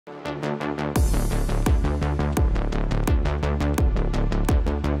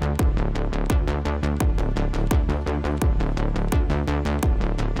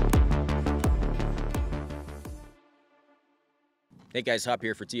Hey guys, Hop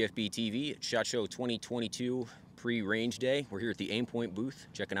here for TFBTV at SHOT Show 2022 pre-range day. We're here at the Aimpoint booth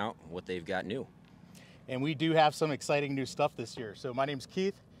checking out what they've got new. And we do have some exciting new stuff this year. So my name's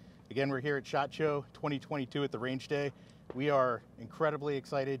Keith. Again, we're here at SHOT Show 2022 at the range day. We are incredibly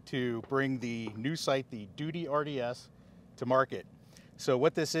excited to bring the new sight, the Duty RDS, to market. So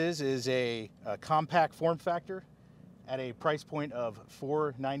what this is a compact form factor at a price point of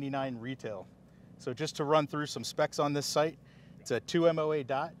 $499 retail. So just to run through some specs on this sight, it's a 2 MOA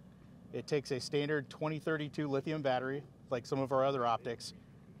dot. It takes a standard 2032 lithium battery, like some of our other optics.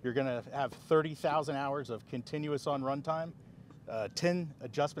 You're gonna have 30,000 hours of continuous on runtime, 10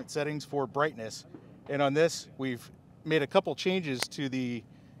 adjustment settings for brightness. And on this, we've made a couple changes to the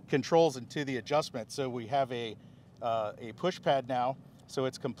controls and to the adjustment. So we have a push pad now, so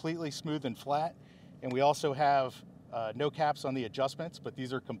it's completely smooth and flat. And we also have no caps on the adjustments, but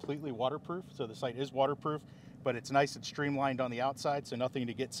these are completely waterproof. So the sight is waterproof, but it's nice and streamlined on the outside, so nothing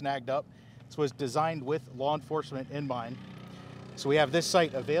to get snagged up. This was designed with law enforcement in mind. So we have this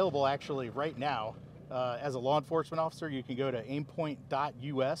sight available actually right now. As a law enforcement officer, you can go to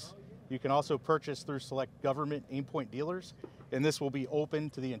aimpoint.us. You can also purchase through select government Aimpoint dealers, and this will be open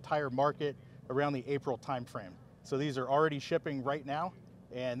to the entire market around the April timeframe. So these are already shipping right now,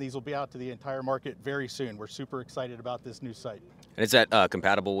 and these will be out to the entire market very soon. We're super excited about this new sight. And is that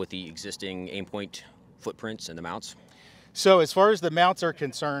compatible with the existing Aimpoint footprints and the mounts? So as far as the mounts are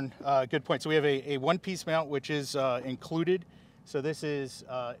concerned, good point. So we have a one-piece mount which is included. So this is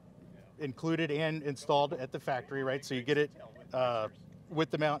included and installed at the factory, right? So you get it with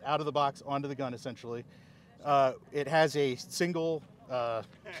the mount out of the box onto the gun, essentially. It has a single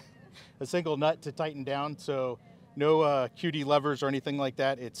nut to tighten down, so no QD levers or anything like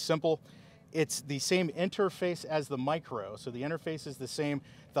that. It's simple. It's the same interface as the micro, so the interface is the same.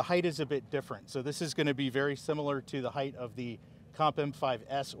 The height is a bit different. So this is going to be very similar to the height of the Comp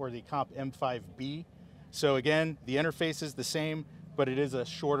M5S or the Comp M5B. So again, the interface is the same, but it is a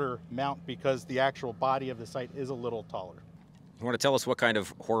shorter mount because the actual body of the sight is a little taller. You want to tell us what kind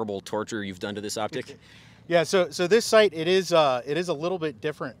of horrible torture you've done to this optic? Yeah, so this sight, it is a little bit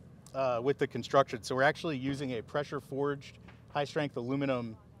different with the construction. So we're actually using a pressure forged high strength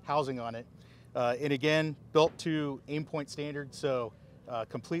aluminum housing on it. And again, built to Aimpoint standards, so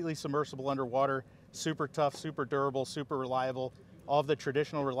completely submersible underwater, super tough, super durable, super reliable. All of the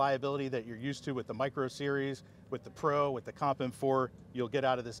traditional reliability that you're used to with the Micro series, with the Pro, with the Comp M4, you'll get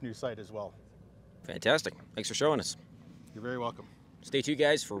out of this new sight as well. Fantastic. Thanks for showing us. You're very welcome. Stay tuned,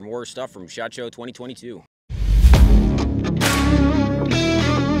 guys, for more stuff from SHOT Show 2022.